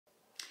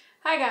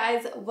Hi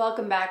guys,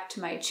 welcome back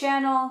to my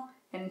channel.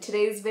 In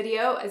today's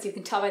video, as you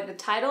can tell by the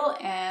title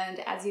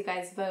and as you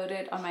guys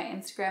voted on my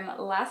Instagram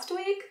last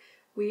week,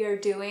 we are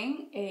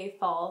doing a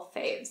fall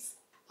faves.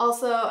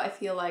 Also, I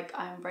feel like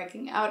I'm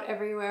breaking out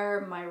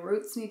everywhere. My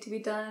roots need to be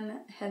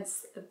done,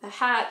 hence the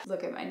hat.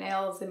 Look at my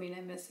nails. I mean,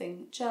 I'm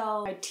missing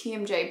gel. My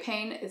TMJ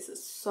pain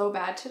is so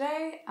bad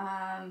today.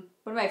 One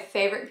of my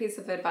favorite pieces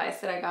of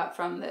advice that I got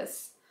from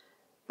this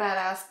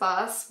badass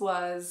boss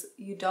was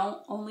you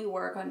don't only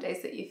work on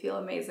days that you feel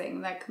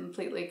amazing. That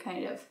completely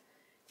kind of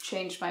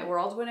changed my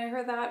world when I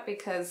heard that,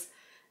 because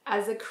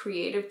as a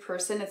creative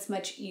person, it's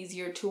much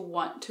easier to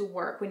want to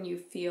work when you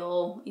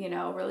feel, you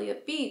know, really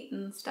upbeat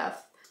and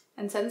stuff.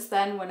 And since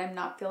then, when I'm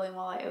not feeling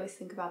well, I always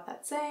think about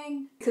that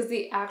saying, because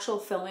the actual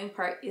filming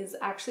part is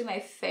actually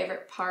my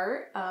favorite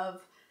part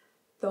of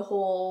the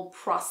whole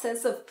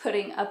process of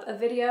putting up a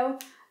video.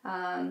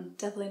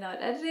 Definitely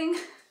not editing.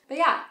 But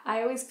yeah,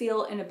 I always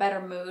feel in a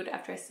better mood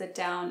after I sit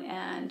down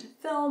and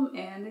film,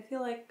 and I feel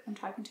like I'm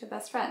talking to a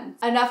best friend.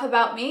 Enough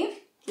about me,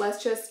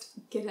 let's just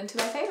get into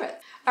my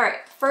favorites. All right,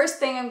 first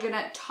thing I'm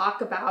gonna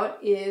talk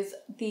about is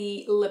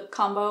the lip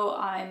combo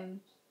I'm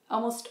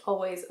almost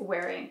always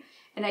wearing.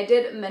 And I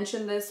did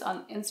mention this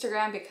on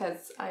Instagram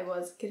because I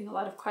was getting a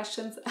lot of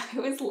questions. I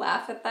always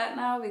laugh at that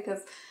now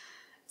because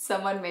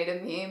someone made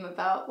a meme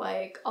about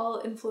like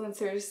all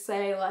influencers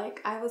say like,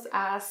 I was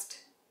asked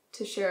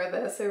to share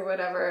this or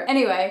whatever.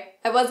 Anyway,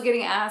 I was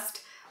getting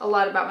asked a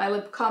lot about my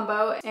lip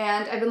combo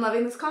and I've been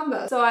loving this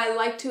combo. So I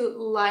like to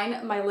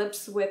line my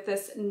lips with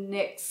this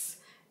NYX.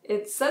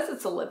 It says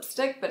it's a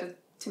lipstick, but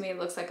to me it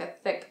looks like a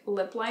thick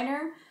lip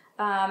liner.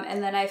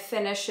 And then I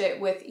finish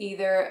it with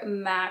either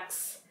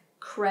MAC's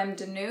Creme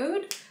de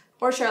Nude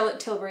or Charlotte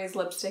Tilbury's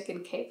lipstick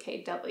in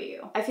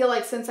KKW. I feel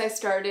like since I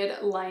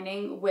started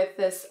lining with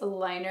this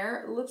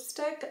liner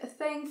lipstick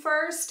thing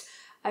first,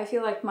 I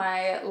feel like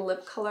my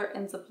lip color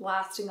ends up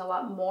lasting a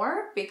lot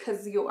more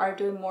because you are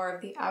doing more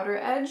of the outer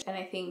edge, and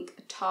I think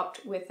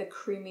topped with a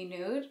creamy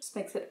nude just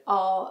makes it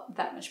all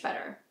that much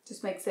better.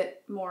 Just makes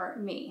it more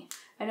me.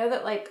 I know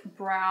that like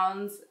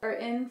browns are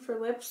in for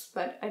lips,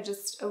 but I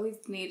just always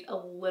need a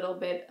little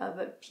bit of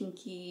a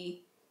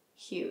pinky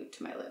hue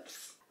to my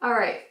lips. All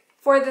right,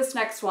 for this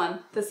next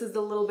one, this is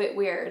a little bit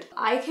weird.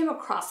 I came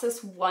across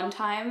this one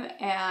time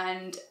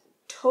and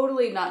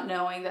totally not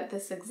knowing that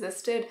this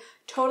existed,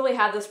 totally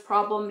had this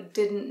problem,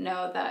 didn't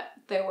know that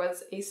there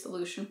was a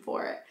solution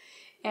for it.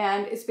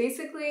 And it's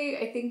basically,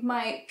 I think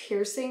my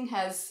piercing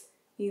has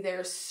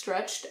either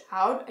stretched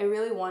out. I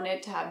really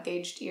wanted to have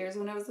gauged ears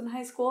when I was in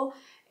high school,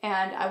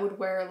 and I would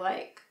wear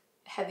like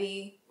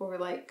heavy or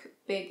like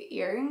big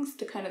earrings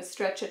to kind of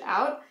stretch it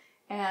out.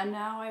 And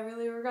now I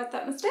really regret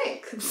that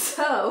mistake.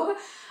 So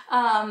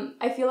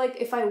I feel like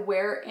if I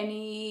wear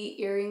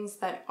any earrings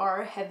that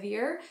are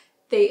heavier,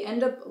 they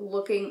end up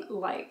looking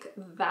like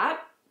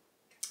that.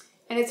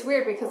 And it's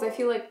weird because I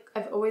feel like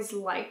I've always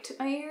liked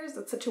my ears.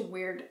 That's such a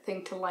weird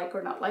thing to like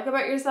or not like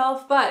about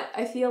yourself. But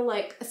I feel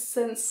like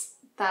since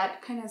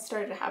that kind of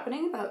started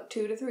happening about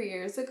 2 to 3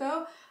 years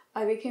ago,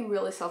 I became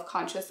really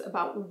self-conscious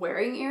about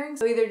wearing earrings.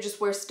 So either just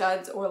wear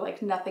studs or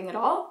like nothing at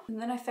all. And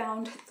then I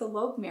found the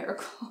lobe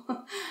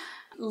miracle.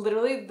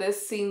 Literally,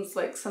 this seems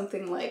like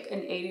something like an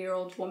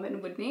 80-year-old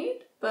woman would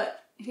need, but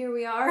here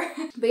we are.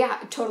 But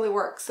yeah, it totally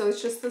works. So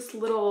it's just this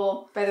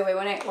little, by the way,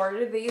 when I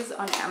ordered these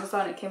on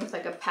Amazon, it came with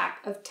like a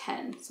pack of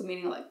 10. So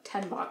meaning like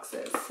 10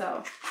 boxes.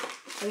 So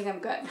I think I'm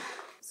good.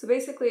 So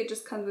basically it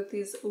just comes with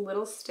these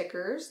little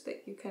stickers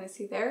that you kind of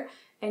see there,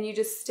 and you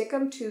just stick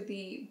them to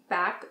the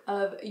back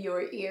of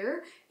your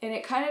ear, and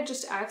it kind of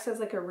just acts as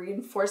like a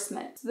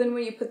reinforcement. So then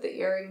when you put the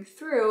earring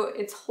through,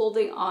 it's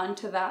holding on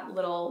to that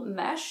little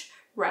mesh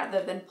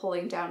rather than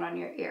pulling down on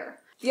your ear.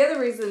 The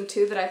other reason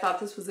too that I thought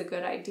this was a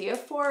good idea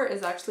for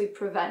is actually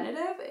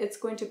preventative. It's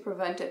going to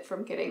prevent it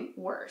from getting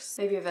worse.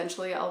 Maybe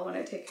eventually I'll want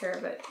to take care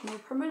of it more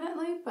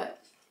permanently, but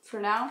for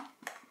now,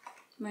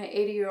 my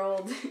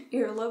 80-year-old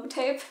earlobe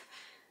tape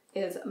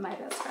is my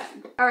best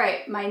friend. All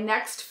right, my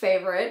next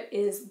favorite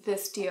is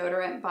this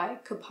deodorant by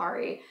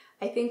Kopari.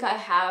 I think I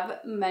have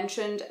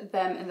mentioned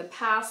them in the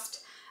past.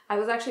 I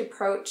was actually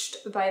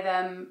approached by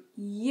them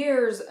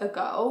years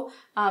ago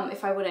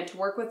if I wanted to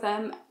work with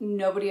them.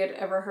 Nobody had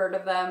ever heard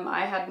of them.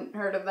 I hadn't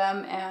heard of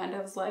them, and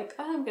I was like,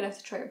 oh, I'm gonna have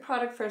to try your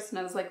product first. And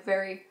I was like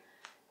very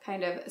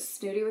kind of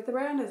snooty with the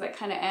brand, as I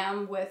kind of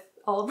am with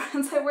all the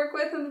brands I work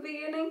with in the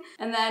beginning.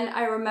 And then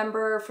I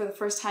remember for the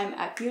first time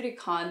at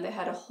BeautyCon, they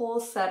had a whole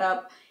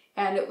setup,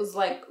 and it was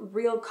like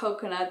real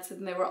coconuts,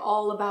 and they were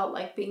all about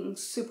like being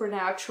super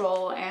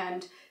natural,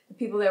 and the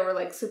people there were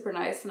like super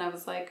nice, and I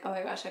was like, oh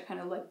my gosh, I kind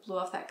of like blew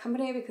off that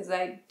company because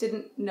I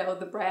didn't know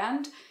the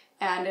brand,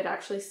 and it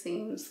actually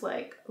seems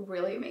like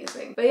really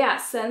amazing. But yeah,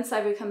 since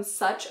I've become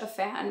such a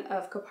fan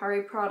of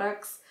Kopari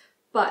products,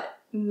 but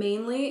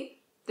mainly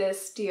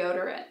this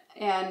deodorant,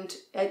 and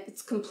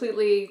it's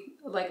completely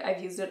like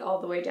I've used it all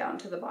the way down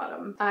to the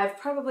bottom. I've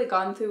probably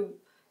gone through,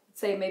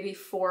 say, maybe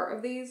 4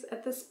 of these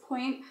at this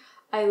point.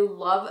 I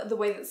love the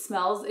way that it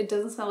smells. It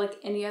doesn't smell like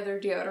any other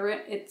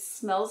deodorant. It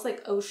smells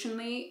like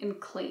oceany and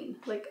clean.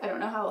 Like, I don't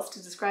know how else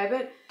to describe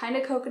it. Kind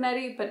of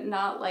coconutty, but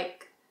not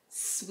like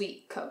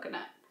sweet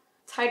coconut.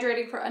 It's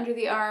hydrating for under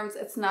the arms.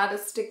 It's not a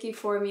sticky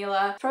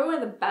formula. It's probably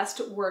one of the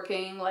best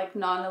working like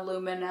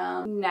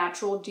non-aluminum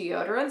natural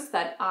deodorants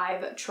that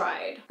I've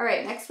tried. All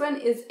right, next one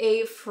is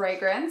a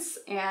fragrance,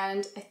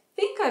 and I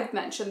think I've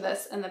mentioned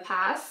this in the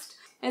past.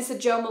 And it's a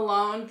Jo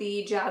Malone,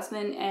 the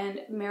Jasmine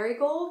and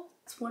Marigold.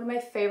 It's one of my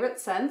favorite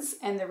scents,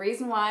 and the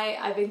reason why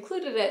I've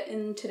included it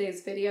in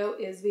today's video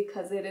is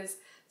because it is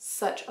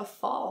such a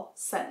fall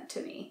scent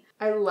to me.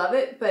 I love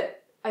it,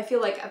 but I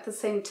feel like at the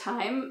same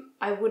time,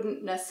 I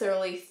wouldn't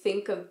necessarily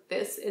think of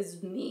this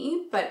as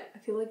me, but I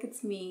feel like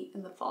it's me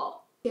in the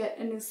fall. Get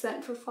a new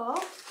scent for fall?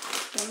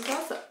 Sounds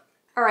awesome.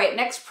 All right,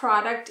 next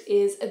product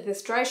is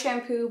this dry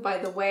shampoo, by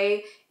the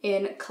way,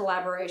 in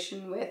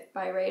collaboration with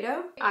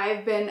Byredo.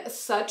 I've been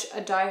such a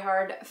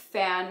diehard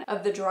fan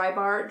of the Dry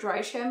Bar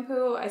dry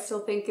shampoo. I still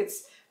think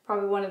it's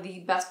probably one of the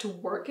best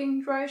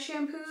working dry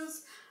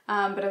shampoos,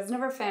 but I was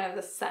never a fan of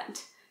the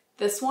scent.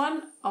 This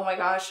one, oh my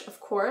gosh,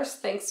 of course,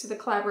 thanks to the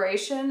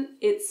collaboration,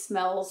 it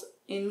smells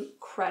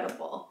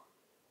incredible.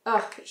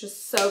 Oh, it's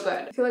just so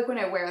good. I feel like when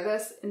I wear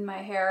this in my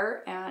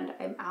hair and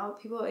I'm out,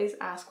 people always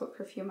ask what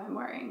perfume I'm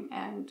wearing,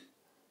 and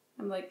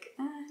I'm like,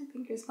 I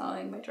think you're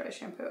smelling my dry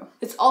shampoo.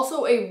 It's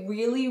also a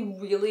really,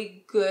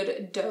 really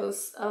good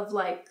dose of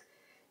like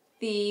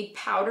the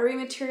powdery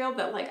material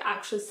that like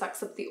actually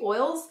sucks up the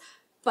oils,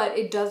 but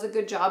it does a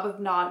good job of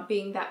not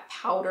being that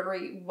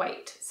powdery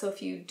white. So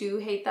if you do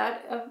hate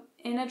that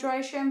in a dry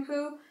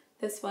shampoo,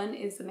 this one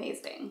is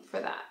amazing for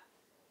that.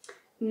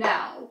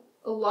 Now,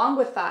 along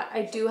with that,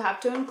 I do have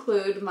to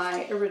include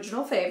my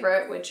original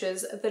favorite, which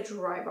is the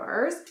Dry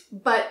Bars,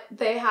 but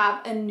they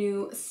have a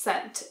new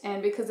scent.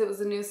 And because it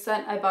was a new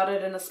scent, I bought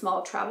it in a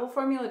small travel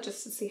formula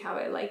just to see how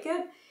I like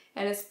it.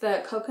 And it's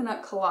the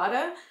Coconut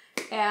Colada.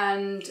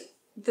 And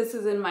this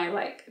is in my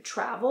like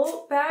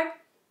travel bag.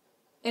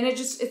 And it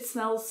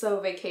smells so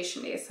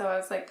vacation-y. So I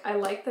was like, I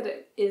like that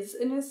it is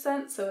a new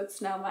scent, so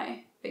it's now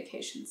my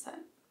vacation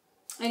scent.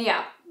 And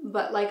yeah,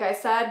 but like I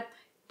said,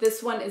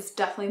 this one is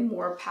definitely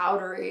more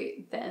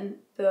powdery than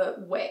the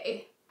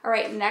Way. All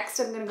right, next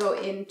I'm gonna go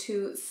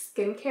into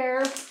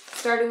skincare.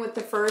 Starting with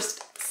the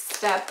first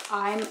step,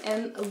 I'm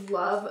in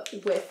love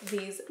with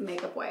these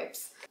makeup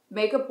wipes.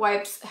 Makeup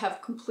wipes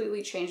have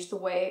completely changed the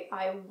way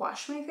I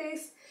wash my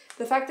face.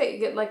 The fact that you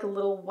get like a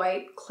little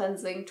white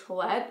cleansing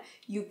toilette,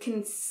 you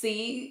can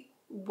see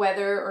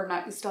whether or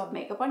not you still have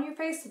makeup on your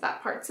face, so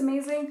that part's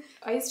amazing.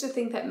 I used to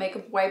think that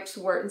makeup wipes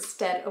were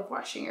instead of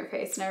washing your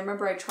face, and I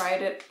remember I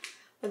tried it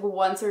like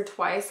once or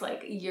twice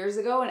like years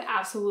ago and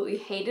absolutely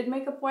hated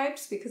makeup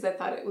wipes because I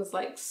thought it was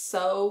like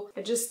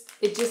it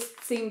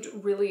just seemed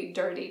really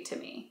dirty to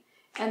me.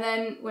 And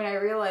then when I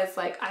realized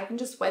like I can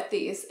just wet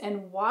these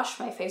and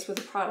wash my face with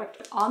the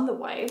product on the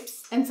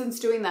wipes, and since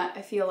doing that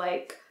I feel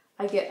like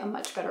I get a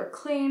much better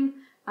clean.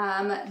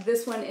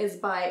 This one is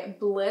by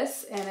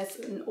Bliss and it's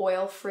an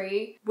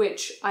oil-free,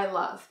 which I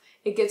love.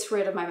 It gets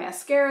rid of my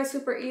mascara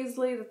super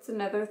easily. That's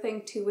another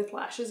thing too with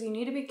lashes. You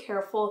need to be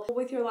careful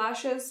with your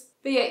lashes,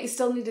 but yet you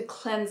still need to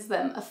cleanse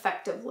them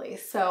effectively.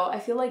 So I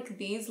feel like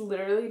these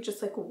literally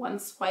just like one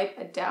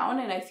swipe down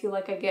and I feel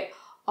like I get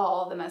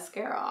all the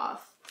mascara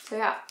off. So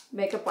yeah,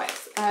 makeup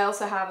wipes. I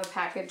also have a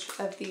package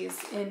of these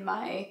in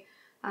my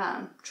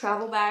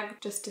travel bag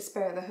just to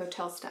spare the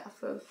hotel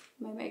staff of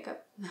my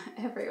makeup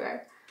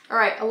everywhere. All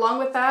right, along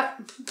with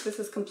that, this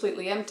is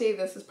completely empty.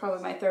 This is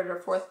probably my third or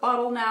fourth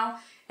bottle now.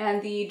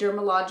 And the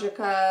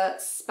Dermalogica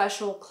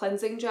Special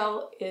Cleansing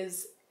Gel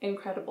is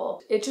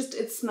incredible. It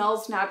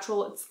smells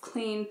natural, it's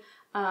clean,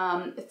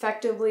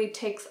 effectively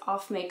takes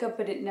off makeup,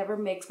 but it never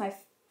makes my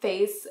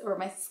face or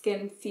my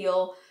skin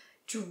feel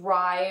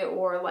dry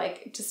or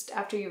like just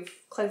after you've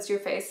cleansed your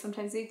face,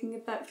 sometimes you can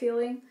get that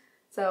feeling.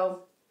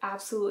 So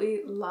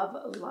absolutely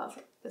love,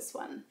 love this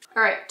one.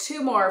 All right,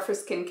 two more for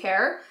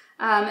skincare.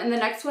 And the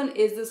next one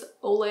is this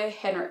Ole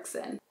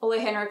Henriksen. Ole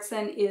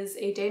Henriksen is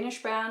a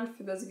Danish brand.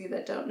 For those of you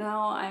that don't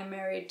know, I'm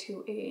married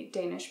to a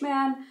Danish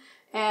man,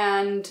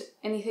 and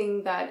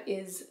anything that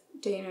is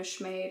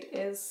Danish made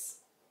is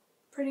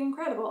pretty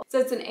incredible. So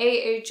it's an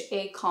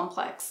AHA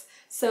complex.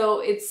 So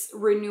it's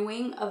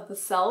renewing of the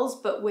cells,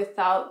 but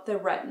without the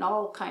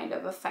retinol kind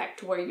of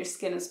effect where your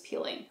skin is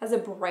peeling. It has a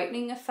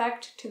brightening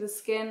effect to the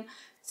skin.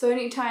 So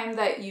anytime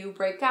that you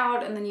break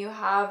out and then you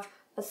have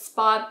a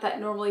spot that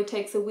normally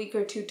takes a week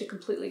or two to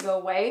completely go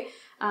away,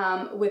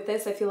 with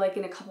this, I feel like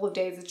in a couple of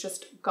days, it's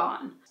just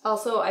gone.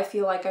 Also, I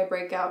feel like I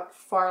break out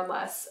far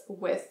less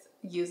with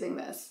using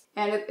this.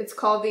 And it's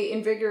called the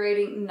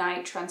Invigorating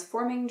Night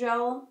Transforming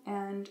Gel,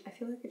 and I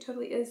feel like it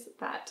totally is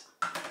that.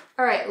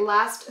 All right,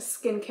 last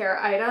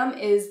skincare item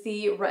is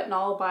the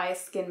Retinol by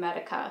Skin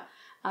Medica.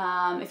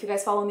 If you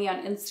guys follow me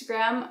on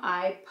Instagram,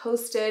 I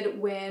posted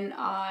when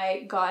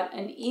I got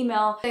an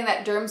email saying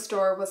that Derm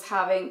Store was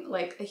having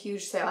like a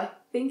huge sale. I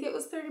think it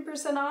was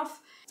 30%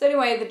 off. So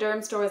anyway, the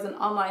Derm Store is an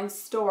online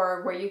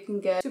store where you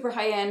can get super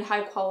high-end,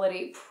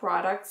 high-quality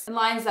products in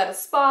lines that a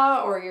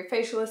spa or your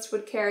facialist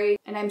would carry.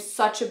 And I'm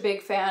such a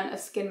big fan of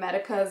Skin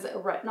Medica's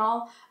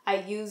retinol. I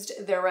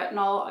used their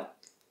retinol.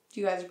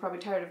 You guys are probably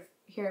tired of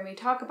hearing me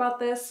talk about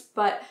this,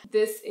 but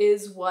this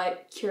is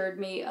what cured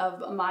me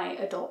of my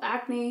adult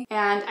acne,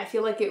 and I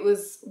feel like it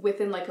was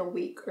within like a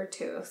week or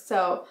two.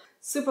 So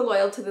super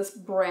loyal to this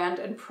brand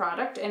and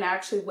product, and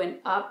actually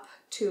went up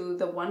to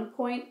the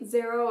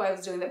 1.0. I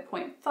was doing the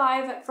 0.5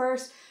 at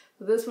first,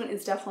 but this one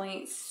is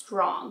definitely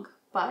strong,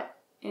 but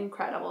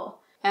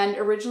incredible. And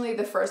originally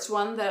the first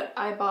one that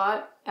I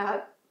bought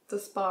at the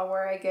spa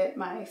where I get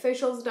my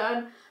facials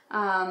done,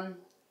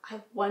 I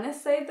want to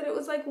say that it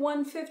was like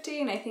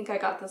 $150, and I think I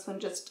got this one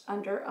just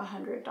under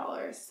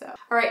 $100. So,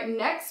 all right,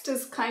 next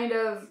is kind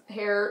of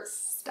hair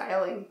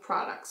styling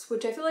products,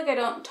 which I feel like I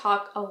don't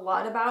talk a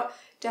lot about.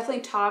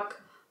 Definitely talk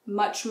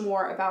much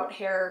more about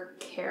hair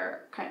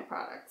care kind of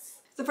products.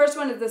 The first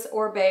one is this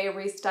Orbe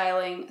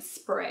Restyling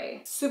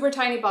Spray. Super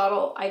tiny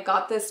bottle. I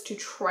got this to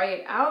try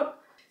it out.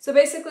 So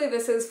basically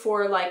this is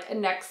for like a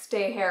next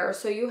day hair.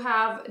 So you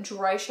have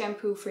dry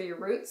shampoo for your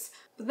roots,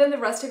 but then the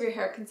rest of your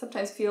hair can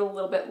sometimes feel a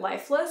little bit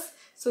lifeless.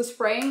 So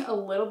spraying a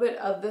little bit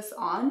of this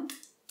on,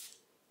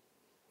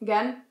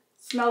 again,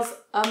 smells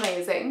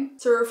amazing.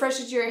 So it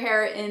refreshes your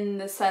hair in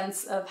the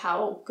sense of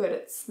how good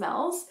it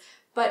smells,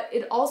 but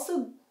it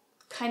also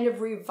kind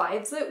of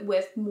revives it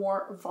with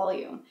more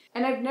volume.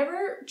 And I've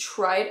never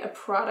tried a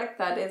product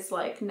that is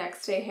like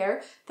next day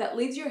hair that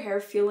leaves your hair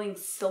feeling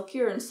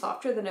silkier and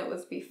softer than it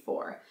was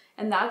before.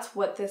 And that's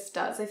what this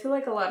does. I feel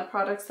like a lot of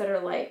products that are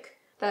like,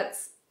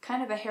 that's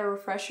kind of a hair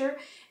refresher,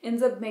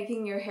 ends up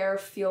making your hair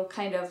feel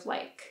kind of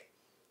like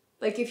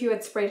if you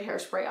had sprayed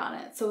hairspray on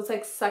it. So it's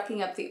like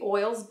sucking up the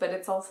oils, but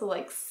it's also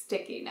like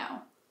sticky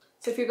now.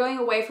 So if you're going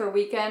away for a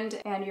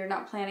weekend and you're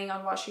not planning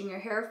on washing your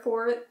hair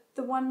for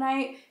the one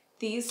night,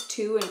 these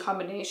two in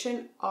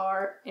combination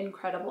are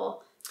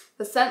incredible.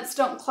 The scents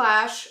don't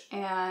clash,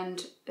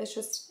 and it's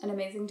just an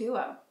amazing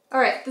duo.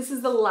 All right, this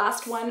is the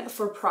last one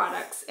for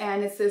products,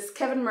 and it's this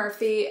Kevin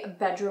Murphy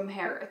Bedroom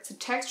Hair. It's a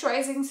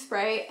texturizing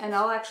spray, and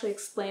I'll actually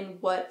explain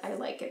what I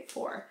like it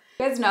for.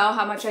 You guys know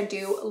how much I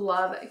do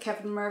love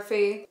Kevin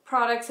Murphy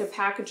products, their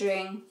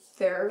packaging,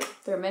 their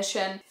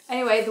mission.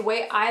 Anyway, the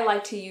way I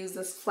like to use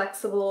this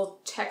flexible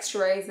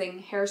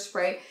texturizing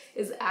hairspray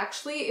is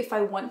actually if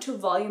I want to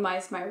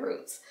volumize my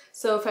roots.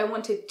 So if I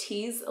want to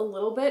tease a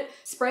little bit,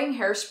 spraying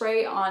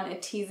hairspray on a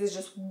tease is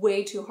just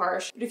way too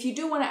harsh. But if you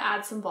do want to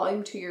add some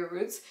volume to your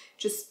roots,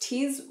 just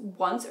tease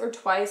once or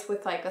twice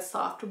with like a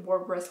soft, more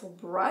bristle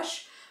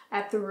brush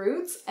at the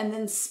roots, and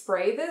then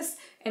spray this,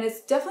 and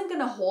it's definitely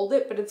going to hold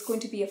it, but it's going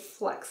to be a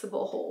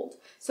flexible hold.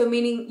 So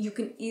meaning you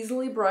can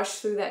easily brush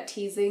through that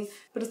teasing,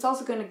 but it's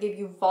also going to give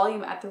you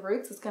volume at the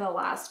roots. It's going to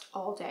last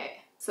all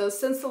day. So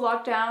since the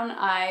lockdown,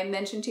 I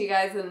mentioned to you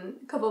guys in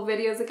a couple of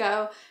videos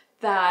ago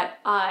that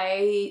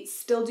I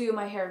still do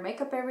my hair and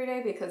makeup every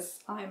day because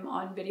I'm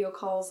on video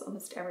calls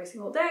almost every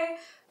single day.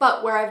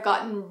 But where I've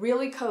gotten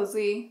really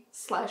cozy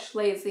 /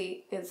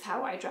 lazy is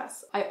how I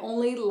dress. I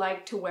only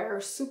like to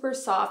wear super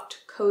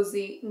soft,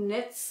 cozy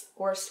knits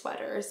or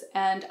sweaters.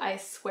 And I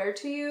swear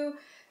to you,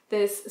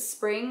 this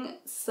spring,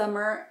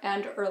 summer,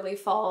 and early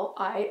fall,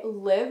 I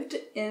lived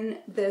in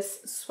this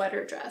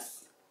sweater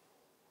dress.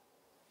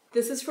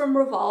 This is from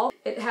Revolve.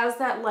 It has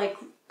that like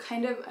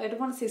kind of, I don't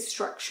want to say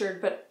structured,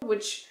 but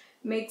which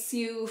makes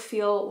you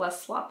feel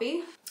less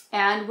sloppy.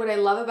 And what I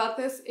love about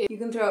this is you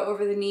can throw it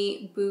over the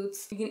knee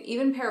boots. You can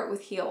even pair it with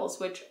heels,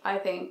 which I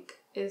think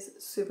is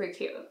super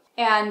cute.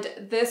 And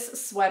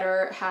this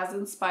sweater has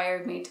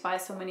inspired me to buy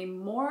so many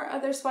more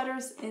other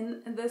sweaters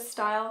in this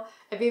style.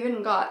 I've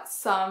even got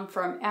some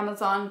from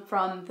Amazon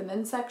from the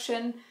men's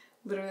section,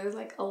 literally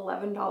like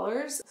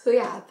 $11. So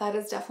yeah, that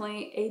is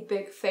definitely a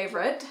big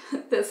favorite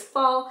this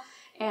fall.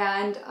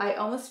 And I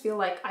almost feel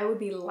like I would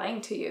be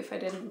lying to you if I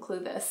didn't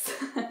include this.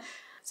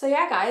 So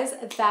yeah, guys,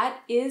 that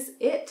is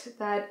it.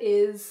 That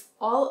is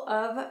all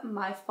of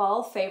my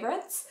fall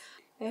favorites.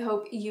 I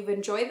hope you've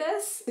enjoyed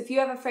this. If you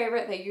have a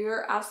favorite that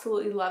you're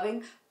absolutely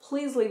loving,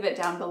 please leave it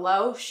down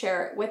below,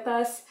 share it with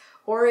us,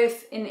 or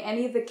if in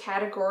any of the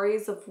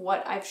categories of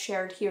what I've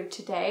shared here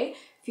today,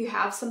 if you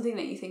have something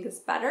that you think is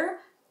better,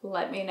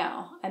 let me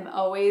know. I'm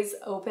always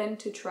open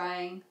to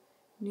trying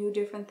new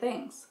different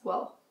things.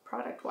 Well,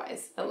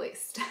 product-wise, at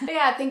least. But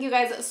yeah, thank you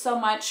guys so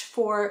much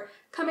for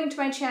coming to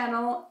my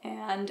channel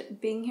and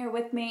being here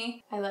with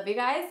me. I love you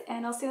guys,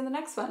 and I'll see you in the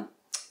next one.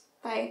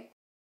 Bye.